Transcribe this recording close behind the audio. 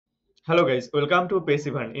Hello guys, welcome to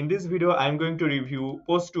Passivern. In this video, I am going to review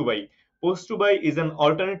Postuby. Postuby is an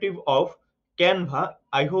alternative of Canva.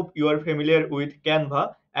 I hope you are familiar with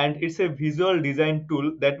Canva, and it's a visual design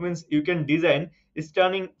tool. That means you can design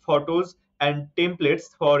stunning photos and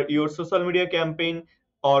templates for your social media campaign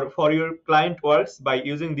or for your client works by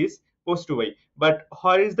using this Postuby. But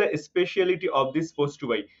what is the speciality of this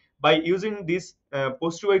Postuby? By using this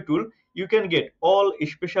Postuby tool, you can get all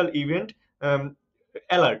special event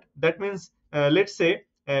alert. That means let's say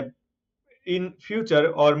in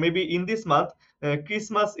future or maybe in this month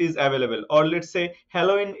Christmas is available, or let's say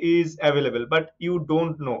Halloween is available, but you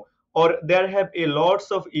don't know, or there have a lots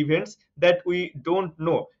of events that we don't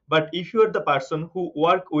know. But if you are the person who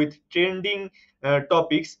work with trending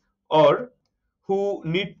topics, or who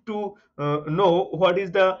need to know what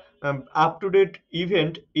is the up-to-date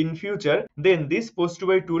event in future, then this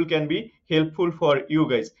Postuby tool can be helpful for you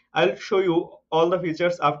guys. I'll show you all the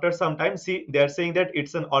features after some time. See, they are saying that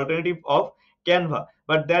it's an alternative of Canva,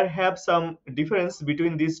 but there have some difference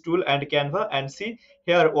between this tool and Canva. And see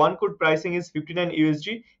here, one code pricing is 59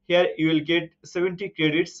 USD. Here you will get 70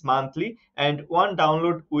 credits monthly, and one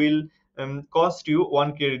download will cost you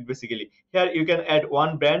 1 credit basically. Here you can add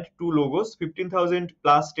one brand, two logos, 15,000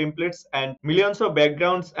 plus templates, and millions of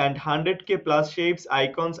backgrounds, and 100k plus shapes,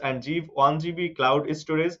 icons, and 1 GB cloud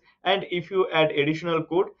storage. And if you add additional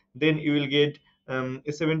code, then you will get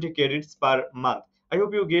 70 credits per month. I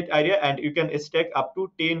hope you get idea, and you can stack up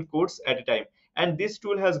to 10 codes at a time. And this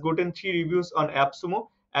tool has gotten 3 reviews on appsumo,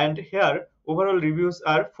 and here overall reviews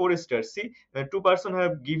are 4 stars. See, 2 person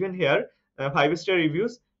have given here 5-star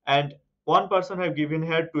reviews, and 1 person have given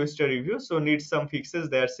here 2-star reviews, so needs some fixes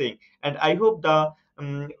they are saying. And I hope the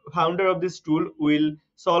founder of this tool will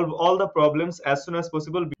solve all the problems as soon as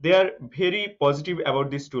possible. They are very positive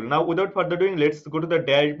about this tool. Now without further doing, let's go to the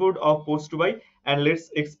dashboard of Postuby and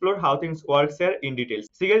let's explore how things works here in details.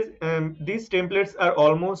 See guys, these templates are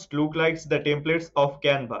almost look like the templates of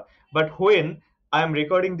Canva, but when I am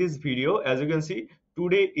recording this video, as you can see,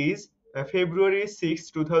 today is February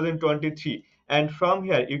 6, 2023, and from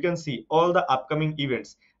here you can see all the upcoming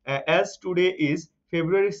events. As today is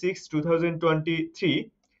February 6,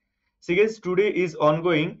 2023. So guys, today is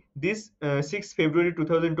ongoing this 6 February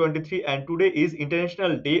 2023, and today is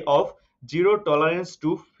International Day of Zero Tolerance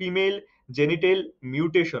to Female Genital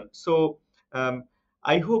Mutilation. So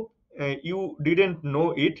I hope you didn't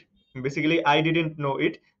know it. Basically, I didn't know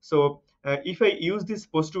it. So if I use this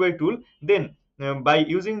Postuby tool, then by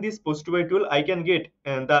using this Postuby tool, I can get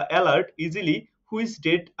the alert easily which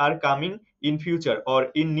date are coming in future or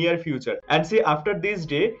in near future. And see, after this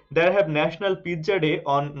day they have National Pizza Day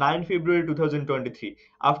on 9 February 2023.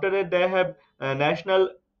 After that they have National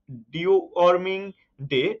Deworming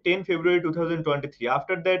Day 10 February 2023.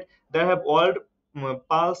 After that they have World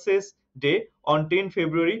Pulses Day on 10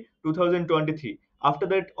 February 2023. After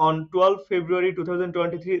that on 12 February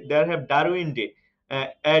 2023 they have Darwin Day.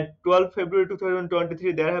 At 12 February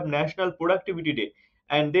 2023 they have National Productivity Day.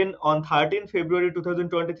 And then on 13 February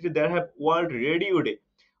 2023 they have World Radio Day.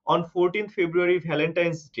 On 14th February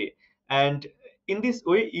Valentine's Day. And in this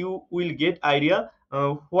way you will get idea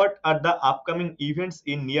what are the upcoming events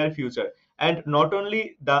in near future. And not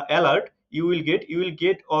only the alert you will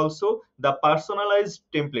get also the personalized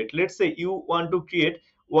template. Let's say you want to create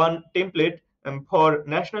one template for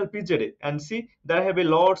National Pizza Day, and see there have a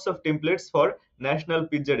lots of templates for National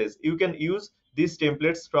Pizza Days. You can use these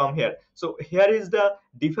templates from here. So here is the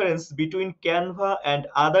difference between Canva and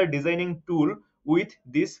other designing tool with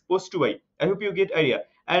this Postuby. I hope you get idea.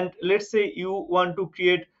 And let's say you want to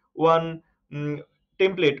create one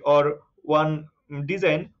template or one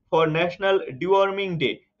design for National Deworming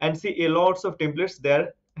Day, and see a lots of templates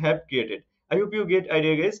there have created. I hope you get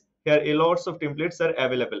idea guys. Here a lots of templates are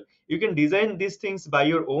available. You can design these things by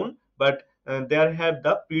your own, but there have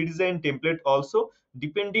the pre-designed template also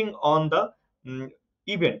depending on the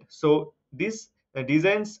event. So these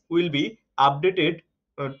designs will be updated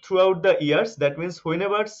throughout the years. That means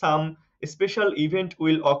whenever some special event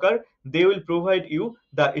will occur, they will provide you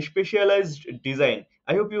the specialized design.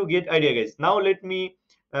 I hope you get idea guys. Now let me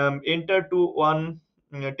enter to one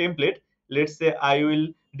template. Let's say I will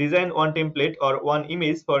design one template or one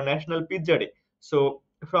image for National Pizza Day. So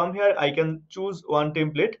from here I can choose one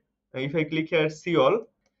template. If I click here see all,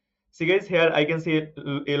 see guys, here I can see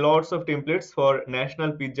a lots of templates for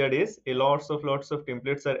National Pizza Days. A lots of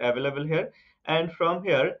templates are available here, and from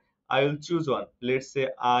here I will choose one. Let's say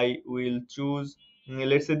I will choose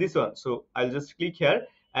let's say this one. So I'll just click here,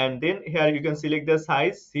 and then here you can select the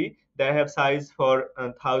size. See, they have size for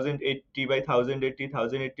 1080 by 1080,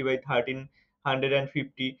 1080 by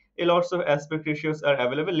 150. A lots of aspect ratios are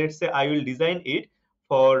available. Let's say I will design it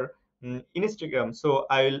for Instagram, so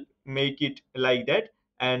I will make it like that.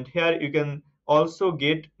 And here you can also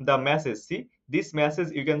get the message. See, this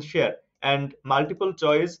message you can share, and multiple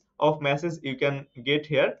choice of message you can get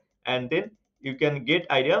here, and then you can get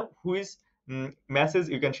idea who is message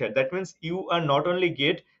you can share. That means you are not only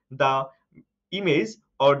get the image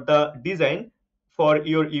or the design for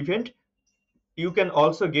your event, you can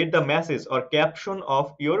also get the message or caption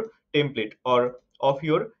of your template or of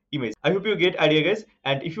your image. I hope you get idea, guys.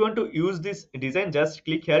 And if you want to use this design, just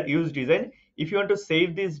click here, use design. If you want to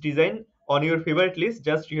save this design on your favorite list,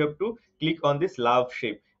 just you have to click on this love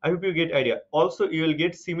shape. I hope you get idea. Also, you will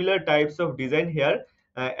get similar types of design here.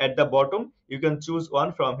 At the bottom you can choose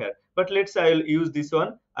one from here, but let's say I'll use this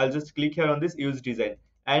one. I'll just click here on this use design,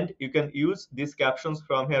 and you can use these captions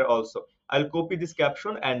from here also. I'll copy this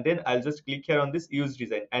caption, and then I'll just click here on this use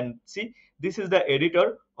design, and see, this is the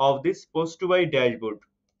editor of this Postuby dashboard.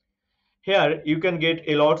 Here you can get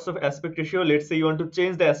a lots of aspect ratio. Let's say you want to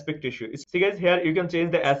change the aspect ratio. See guys, here you can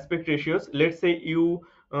change the aspect ratios. Let's say you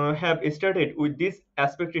have started with this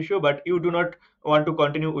aspect ratio, but you do not want to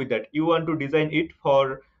continue with that. You want to design it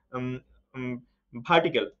for um, um,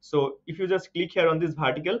 vertical. So if you just click here on this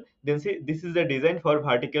vertical, then see, this is the design for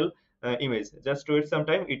vertical image. Just wait some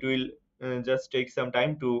time, it will just take some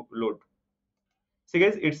time to load. See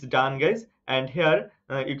guys, it's done guys. And here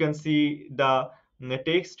you can see the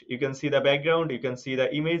text, you can see the background, you can see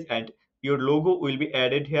the image, and your logo will be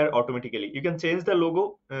added here automatically. You can change the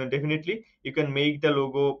logo, definitely you can make the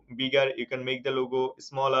logo bigger, you can make the logo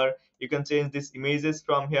smaller, you can change these images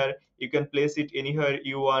from here, you can place it anywhere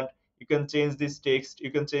you want, you can change this text,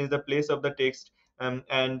 you can change the place of the text.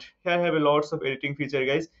 And here I have a lots of editing feature,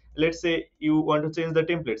 guys. Let's say you want to change the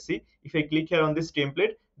template. See, if I click here on this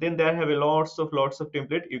template, then there have a lots of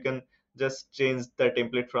template. You can just change the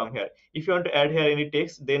template from here. If you want to add here any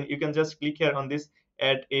text, then you can just click here on this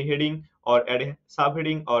add a heading or add a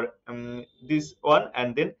subheading or this one,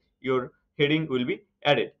 and then your heading will be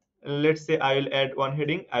added. Let's say I will add one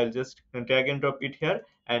heading. I'll just drag and drop it here,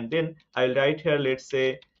 and then I'll write here, let's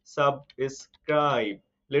say subscribe.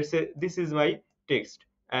 Let's say this is my text,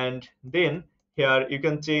 and then here you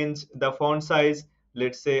can change the font size.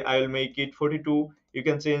 Let's say I will make it 42. You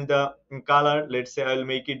can change the color. Let's say I will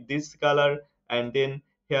make it this color, and then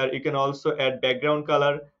here you can also add background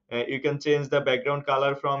color. You can change the background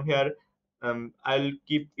color from here. I'll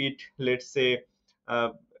keep it, let's say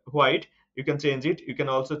white. You can change it. You can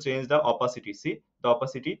also change the opacity. See, the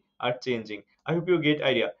opacity are changing. I hope you get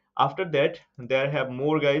idea. After that, there have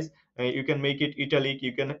more, guys. You can make it italic,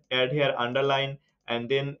 you can add here underline, and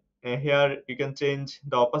then here you can change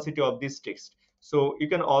the opacity of this text. So you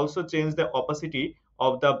can also change the opacity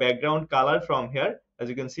of the background color from here. As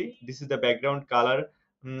you can see, this is the background color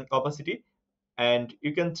opacity, and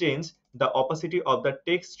you can change the opacity of the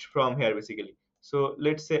text from here basically. So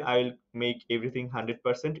let's say I will make everything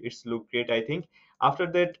 100%. It's look great, I think. After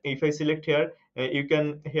that, if I select here, you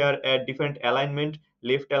can here add different alignment,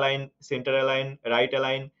 left align, center align, right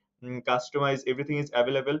align, customize. Everything is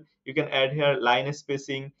available. You can add here line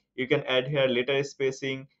spacing, you can add here letter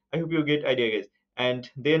spacing. I hope you get idea, guys. And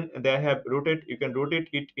then they have rotate. You can rotate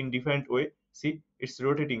it in different way. See, it's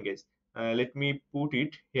rotating, guys. Let me put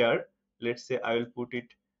it here. Let's say I will put it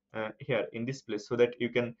here in this place so that you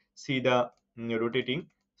can see the rotating.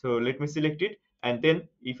 So let me select it, and then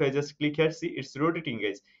if I just click here, see, it's rotating,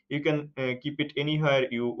 guys. You can keep it anywhere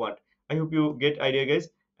you want. I hope you get idea, guys,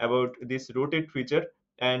 about this rotate feature.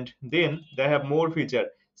 And then they have more feature.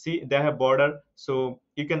 See, they have border, so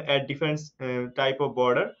you can add different type of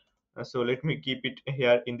border. So let me keep it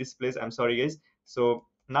here in this place. I'm sorry, guys. So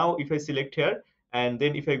now if I select here, and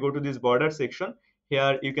then if I go to this border section,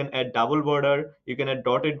 here you can add double border, you can add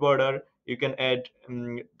dotted border, you can add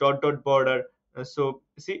dot border. So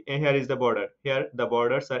see, here is the border. Here the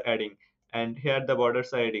borders are adding, and here the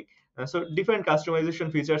borders are adding. So different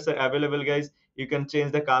customization features are available, guys. You can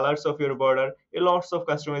change the colors of your border. A lots of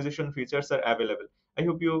customization features are available. I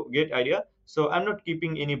hope you get idea. So I'm not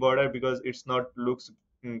keeping any border because it's not looks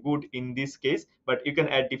good in this case, but you can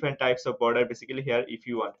add different types of border basically here if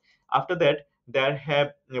you want. After that, there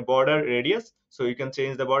have a border radius, so you can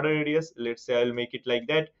change the border radius. Let's say I'll make it like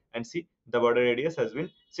that, and see, the border radius has been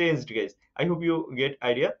changed, guys. I hope you get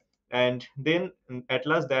idea. And then at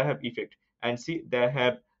last they have effect, and see, they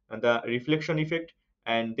have the reflection effect.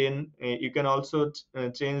 And then you can also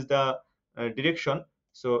change the direction.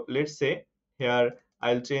 So let's say here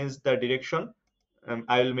I'll change the direction.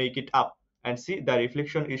 I will make it up, and see, the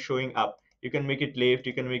reflection is showing up. You can make it left,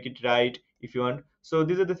 you can make it right if you want. So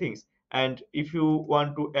these are the things. And if you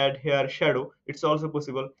want to add here shadow, it's also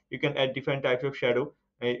possible. You can add different types of shadow.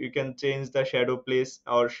 You can change the shadow place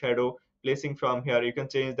or shadow placing from here. You can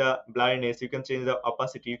change the blurriness, you can change the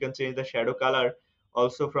opacity, you can change the shadow color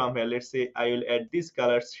also from here. Let's say I will add this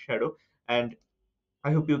color shadow, and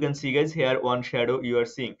I hope you can see guys here one shadow you are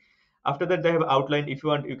seeing. After that they have outline. If you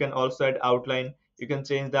want, you can also add outline. You can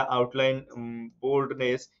change the outline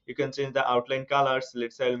boldness. You can change the outline colors.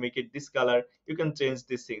 Let's say I'll make it this color. You can change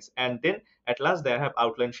these things. And then at last they have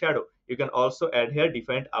outline shadow. You can also add here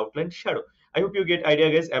different outline shadow. I hope you get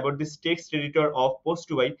idea guys about this text editor of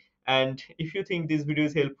Postuby. And if you think this video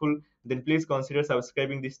is helpful, then please consider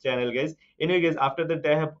subscribing this channel guys. Anyway guys, after that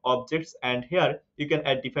they have objects, and here you can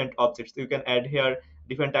add different objects. You can add here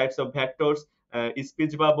different types of vectors,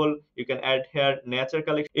 speech bubble. You can add here nature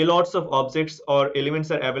collection. A lots of objects or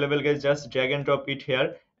elements are available guys. Just drag and drop it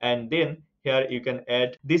here, and then here you can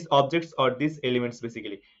add these objects or these elements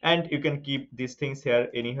basically, and you can keep these things here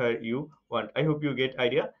anywhere you want. I hope you get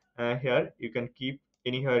idea. Here you can keep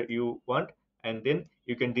anywhere you want, and then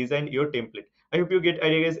you can design your template. I hope you get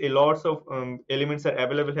idea guys. A lots of elements are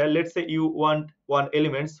available here. Let's say you want one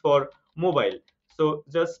elements for mobile, so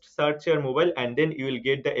just search your mobile, and then you will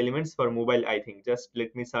get the elements for mobile. I think just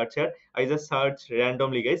let me search here. I just search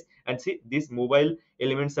randomly guys, and see these mobile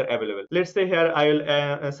elements are available. Let's say here I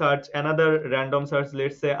will search another random search.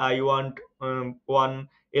 Let's say I want one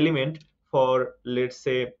element for, let's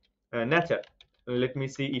say, nature. Let me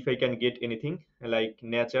see if I can get anything like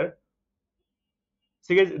nature.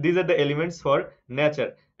 See guys, these are the elements for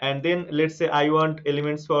nature. And then let's say I want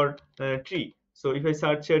elements for tree. So if I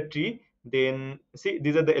search a tree, then see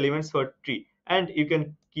these are the elements for tree, and you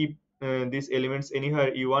can keep these elements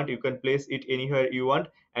anywhere you want. You can place it anywhere you want,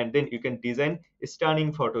 and then you can design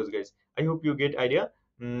stunning photos guys. I hope you get idea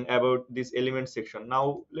about this element section.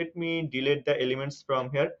 Now let me delete the elements from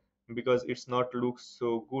here because it's not looks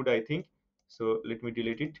so good, I think. So let me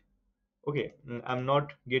delete it. Okay, I'm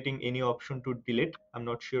not getting any option to delete. I'm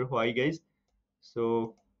not sure why guys.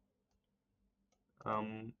 So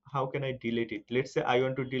how can I delete it? Let's say I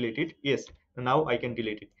want to delete it. Yes, now I can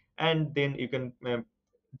delete it. And then you can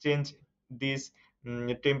change these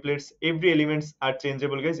templates. Every elements are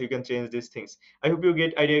changeable guys. You can change these things. I hope you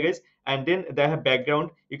get idea guys. And then they have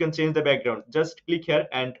background. You can change the background. Just click here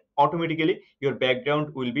and automatically your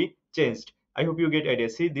background will be changed. I hope you get idea.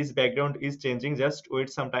 See, this background is changing. Just wait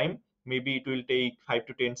some time. Maybe it will take 5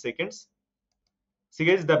 to 10 seconds. See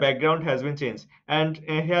guys, the background has been changed, and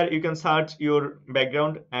here you can search your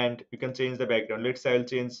background and you can change the background. Let's say I'll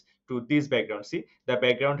change to this background. See, the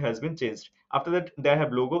background has been changed. After that they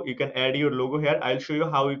have logo. You can add your logo here. I'll show you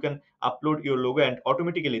how you can upload your logo, and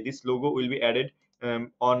automatically this logo will be added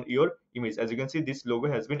on your image. As you can see, this logo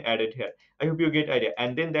has been added here. I hope you get idea.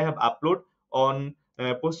 And then they have upload on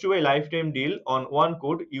Postuby lifetime deal. On one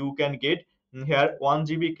code you can get here 1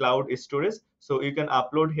 GB cloud storage, so you can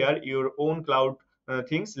upload here your own cloud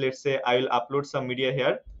things. Let's say I will upload some media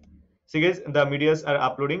here. See guys, the medias are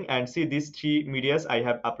uploading, and see these three medias I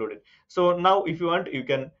have uploaded. So now if you want, you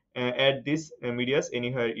can add these medias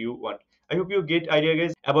anywhere you want. I hope you get idea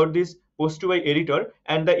guys about this Postuby editor.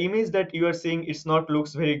 And the image that you are seeing, it's not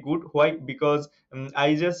looks very good. Why? Because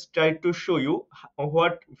I just tried to show you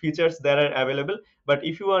what features there are available. But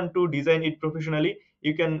if you want to design it professionally,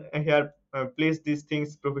 you can here place these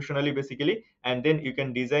things professionally basically, and then you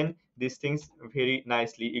can design these things very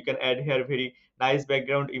nicely. You can add here very nice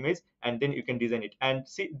background image, and then you can design it. And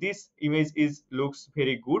see, this image is looks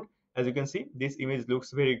very good. As you can see, this image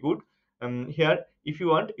looks very good. Here if you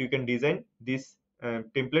want, you can design this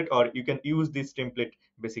template, or you can use this template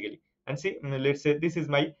basically. And see, let's say this is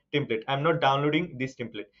my template. I'm not downloading this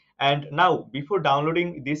template. And now before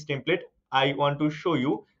downloading this template, I want to show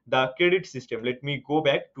you the credit system. Let me go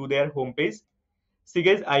back to their homepage. See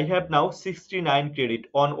guys, I have now 69 credit.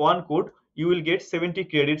 On one code you will get 70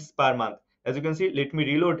 credits per month. As you can see, let me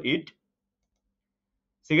reload it.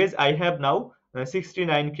 See guys, I have now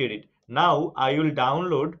 69 credit. Now I will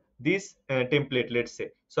download this template, let's say.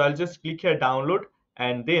 So I'll just click here download,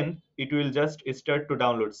 and then it will just start to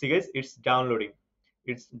download. See guys, it's downloading.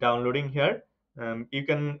 It's downloading here. You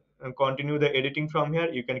can continue the editing from here.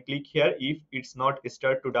 You can click here if it's not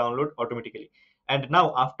start to download automatically. And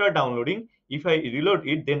now after downloading, if I reload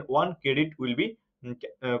it, then one credit will be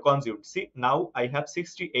consumed. See, now I have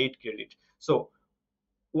 68 credit. So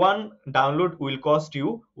one download will cost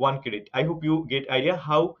you one credit. I hope you get idea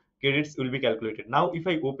how credits will be calculated. Now if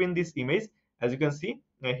I open this image, as you can see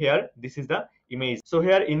here, this is the image. So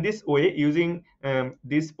here in this way, using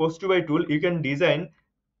this Postuby tool, you can design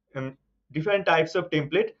different types of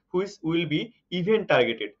template which will be event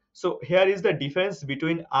targeted. So here is the difference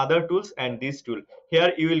between other tools and this tool.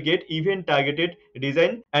 Here you will get event targeted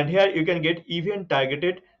design, and here you can get event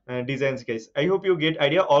targeted designs, guys. I hope you get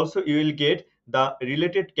idea. Also you will get the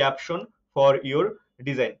related caption for your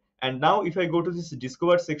design. And now if I go to this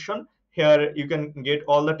discover section, here you can get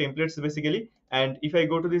all the templates basically. And if I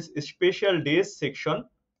go to this special days section,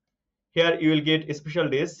 here you will get special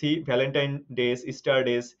days. See, Valentine days, Easter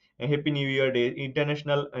days, Happy New Year day,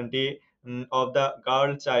 International Day of the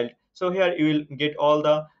Girl Child. So here you will get all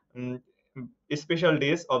the um, special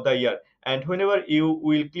days of the year. And whenever you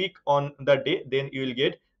will click on the day, then you will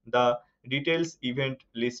get the details event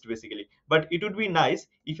list basically. But it would be nice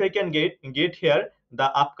if I can get here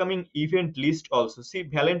the upcoming event list also. See,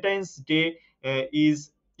 Valentine's Day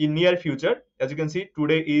is in near future. As you can see,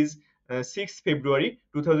 today is 6 February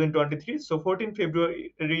 2023. So 14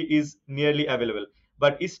 February is nearly available.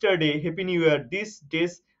 But Easter Day, Happy New Year, these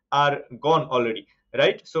days are gone already,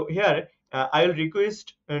 right? So here I'll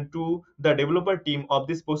request to the developer team of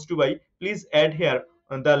this Postuby, please add here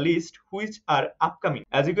the list which are upcoming.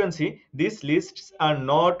 As you can see, these lists are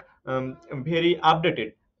not very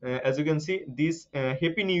updated. As you can see, this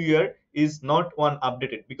Happy New Year is not one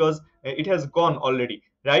updated because it has gone already,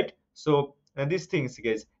 right? So these things,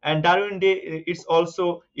 guys. And Darwin Day, it's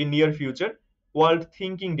also in near future. World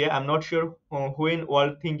Thinking Day, I'm not sure when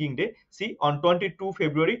World Thinking Day. See, on 22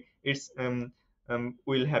 February it's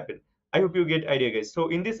will happen. I hope you get idea, guys. So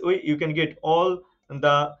in this way you can get all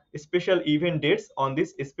the special event dates on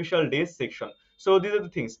this special days section. So these are the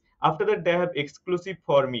things. After that they have exclusive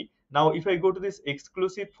for me. Now if I go to this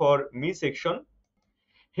exclusive for me section,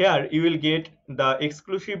 here you will get the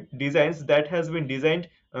exclusive designs that has been designed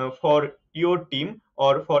for your team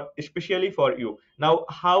or for especially for you. Now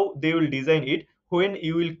how they will design it, when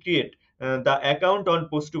you will create the account on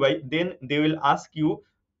Postuby, then they will ask you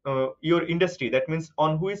your industry, that means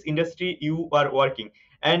on which industry you are working,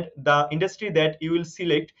 and the industry that you will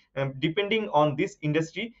select, depending on this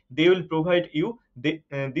industry they will provide you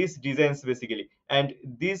these designs basically. And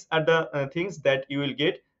these are the things that you will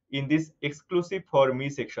get in this exclusive for me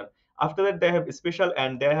section. After that they have special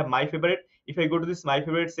and they have my favorite. If I go to this my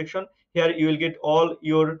favorite section, here you will get all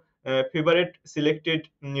your favorite selected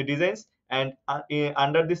designs. And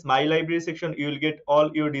under this my library section you will get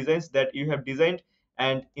all your designs that you have designed.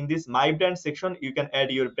 And in this my brand section you can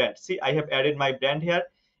add your brand. See, I have added my brand here.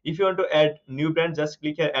 If you want to add new brand, just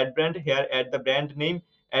click here add brand. Here add the brand name,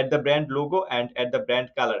 add the brand logo, and add the brand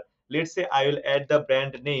color. Let's say I will add the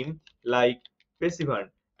brand name like Passivern,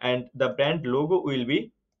 and the brand logo will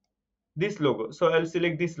be this logo. So I'll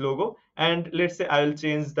select this logo, and let's say I'll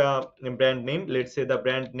change the brand name. Let's say the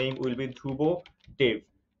brand name will be Dhurbo Dev.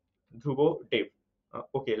 Dhurbo Dev.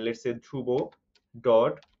 Okay, let's say Dhurbo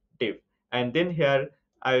dot Dev. And then here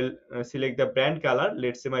I'll select the brand color.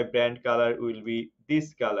 Let's say my brand color will be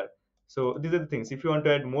this color. So these are the things. If you want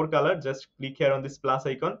to add more color, just click here on this plus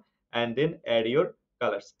icon and then add your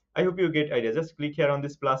colors. I hope you get idea. Just click here on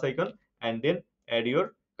this plus icon and then add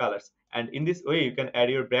your colors. And in this way you can add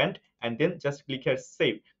your brand and then just click here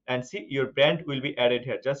save, and see your brand will be added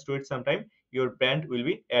here. Just wait some time, your brand will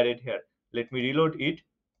be added here. Let me reload it.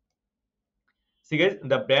 See guys,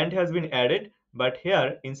 the brand has been added, but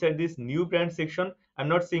here inside this new brand section I'm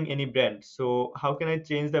not seeing any brand. So how can I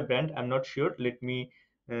change the brand? I'm not sure. Let me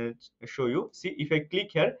show you. See, if I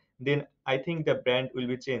click here, then I think the brand will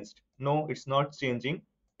be changed. No, it's not changing.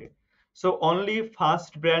 So only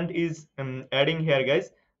first brand is adding here,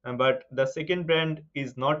 guys, but the second brand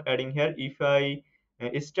is not adding here. If I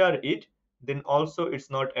star it, then also it's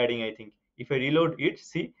not adding, I think. If I reload it,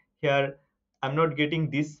 see here I'm not getting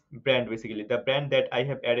this brand basically. The brand that I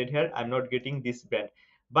have added here, I'm not getting this brand.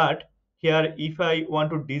 But here if I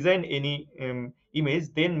want to design any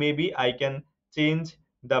image, then maybe I can change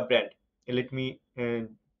the brand. Let me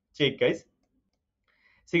check, guys.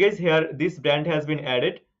 See guys, here this brand has been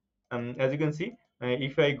added. As you can see,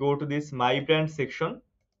 if I go to this my brand section,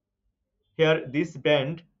 here this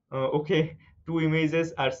brand, okay, two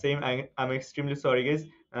images are same. I'm extremely sorry guys,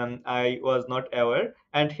 I was not aware.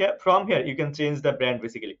 And here from here you can change the brand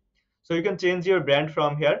basically. So you can change your brand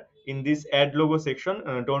from here in this add logo section,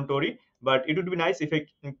 don't worry. But it would be nice if I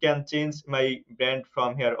can change my brand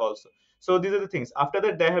from here also. So these are the things. After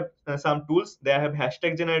that they have some tools. They have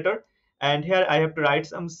hashtag generator, and here I have to write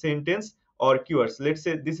some sentence or keywords. Let's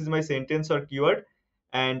say this is my sentence or keyword,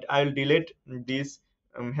 and I'll delete these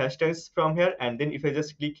hashtags from here. And then if I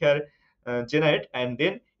just click here generate, and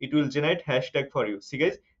then it will generate hashtag for you. See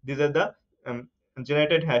guys, these are the um,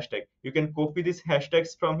 generated hashtag. You can copy these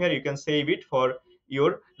hashtags from here. You can save it for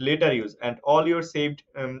your later use, and all your saved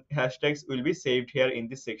hashtags will be saved here in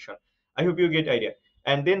this section. I hope you get idea.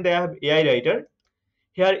 And then they have AI writer.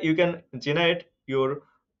 Here you can generate your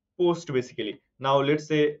post basically. Now let's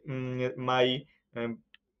say my um,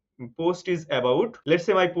 post is about, let's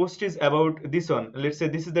say my post is about this one, let's say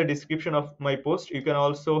this is the description of my post. You can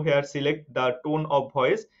also here select the tone of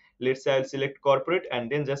voice. Let's say I'll select corporate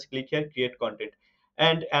and then just click here create content.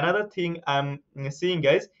 And another thing I'm seeing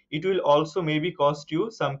guys, it will also maybe cost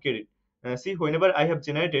you some credit. See, whenever I have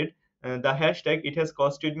generated the hashtag, it has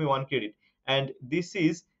costed me 1 credit. And this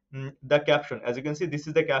is the caption. As you can see, this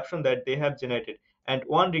is the caption that they have generated, and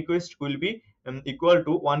one request will be equal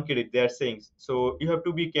to 1 credit, they are saying. So you have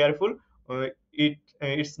to be careful.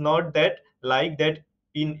 It's not that like that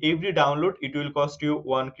in every download it will cost you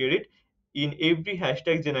 1 credit. In every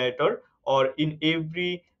hashtag generator or in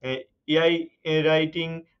every AI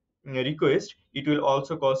writing request, it will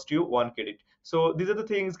also cost you 1 credit. So these are the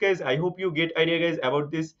things guys. I hope you get idea guys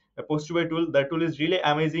about this Postuby tool. The tool is really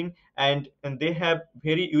amazing, and they have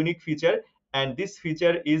very unique feature. And this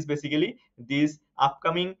feature is basically this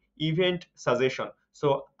upcoming event suggestion.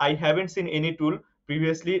 So I haven't seen any tool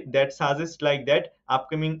previously that suggests like that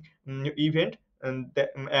upcoming event.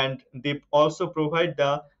 And they also provide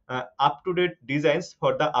the up-to-date designs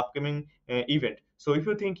for the upcoming event. So if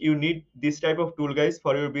you think you need this type of tool guys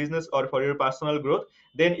for your business or for your personal growth,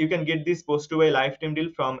 then you can get this Postuby lifetime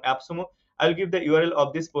deal from appsumo. I'll give the URL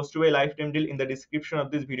of this Postuby lifetime deal in the description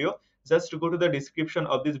of this video. Just go to the description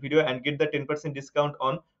of this video and get the 10% discount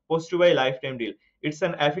on Postuby lifetime deal. It's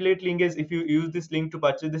an affiliate link guys. If you use this link to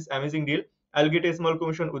purchase this amazing deal, I'll get a small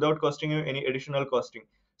commission without costing you any additional costing.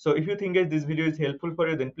 So if you think guys this video is helpful for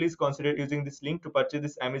you, then please consider using this link to purchase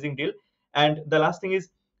this amazing deal. And the last thing is,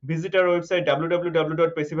 visit our website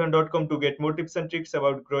www.passivern.com to get more tips and tricks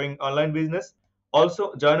about growing online business.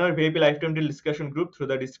 Also, join our VIP lifetime deal discussion group through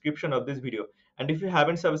the description of this video. And if you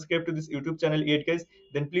haven't subscribed to this YouTube channel yet guys,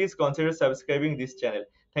 then please consider subscribing this channel.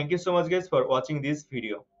 Thank you so much guys for watching this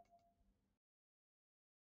video.